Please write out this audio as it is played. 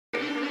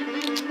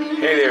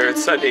Hey there,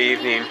 it's Sunday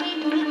evening,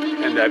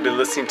 and I've been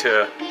listening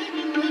to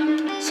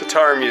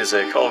Sitar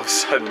music. All of a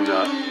sudden,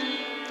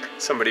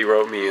 somebody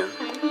wrote me in.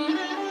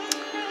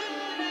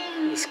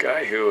 This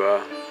guy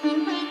who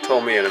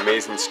told me an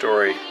amazing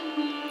story,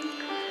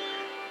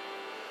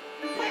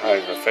 how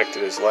it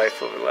affected his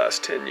life over the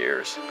last 10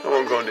 years. I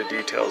won't go into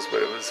details,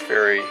 but it was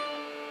very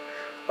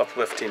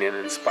uplifting and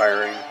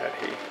inspiring that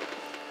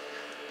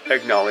he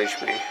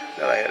acknowledged me,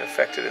 that I had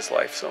affected his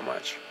life so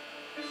much.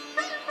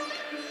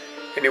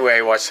 Anyway,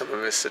 I watched some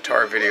of his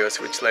Sitar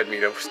videos, which led me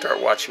to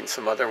start watching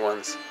some other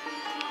ones.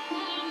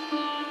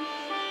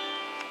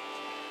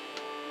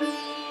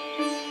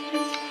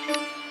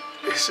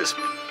 It's just,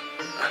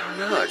 I don't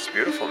know, it's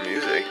beautiful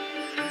music.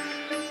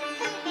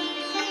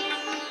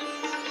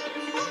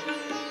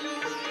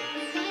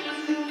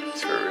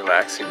 It's very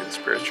relaxing and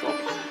spiritual.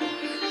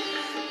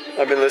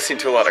 I've been listening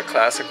to a lot of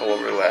classical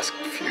over the last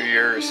few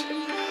years.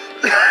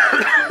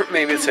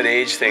 Maybe it's an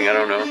age thing, I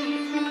don't know.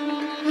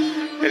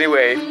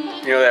 Anyway,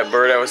 you know that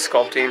bird I was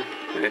sculpting?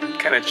 And it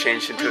kind of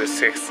changed into a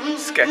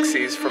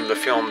Skeksis from the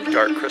film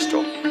Dark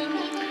Crystal.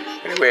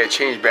 Anyway, I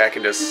changed back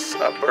into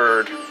a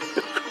bird.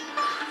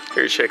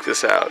 Here, check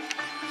this out.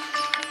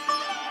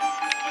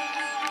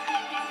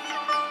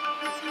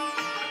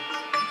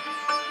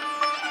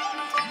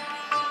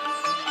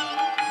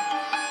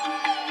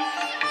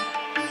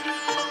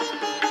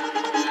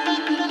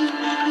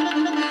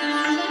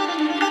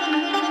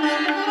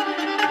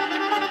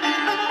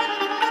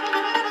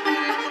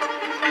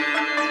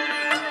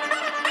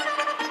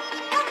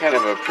 Kind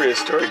of a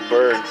prehistoric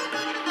bird,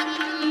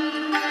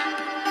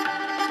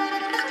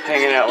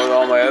 hanging out with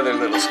all my other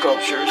little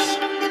sculptures.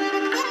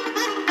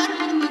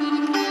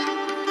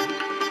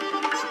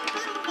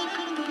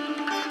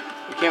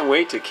 I can't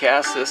wait to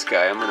cast this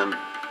guy. I'm gonna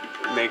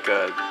make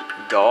a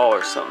doll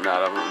or something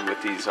out of him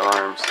with these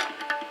arms.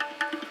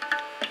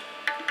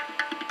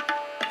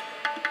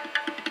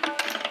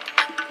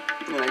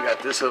 And I got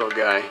this little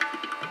guy.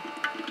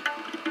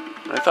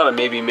 I thought of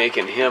maybe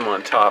making him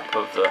on top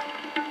of the.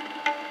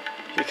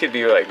 He could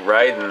be like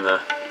riding the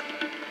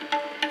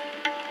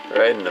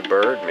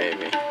bird,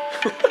 maybe.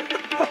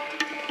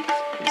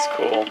 He's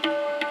cool.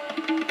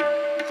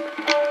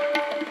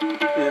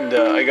 And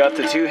I got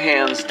the two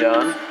hands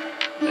done.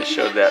 I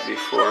showed that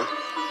before.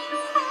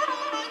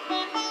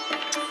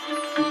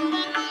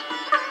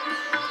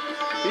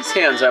 These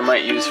hands I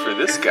might use for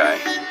this guy.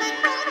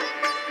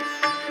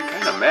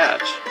 Kind of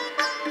match.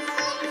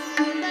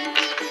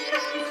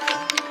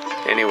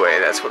 Anyway,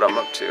 that's what I'm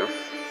up to.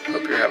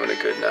 Hope you're having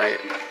a good night.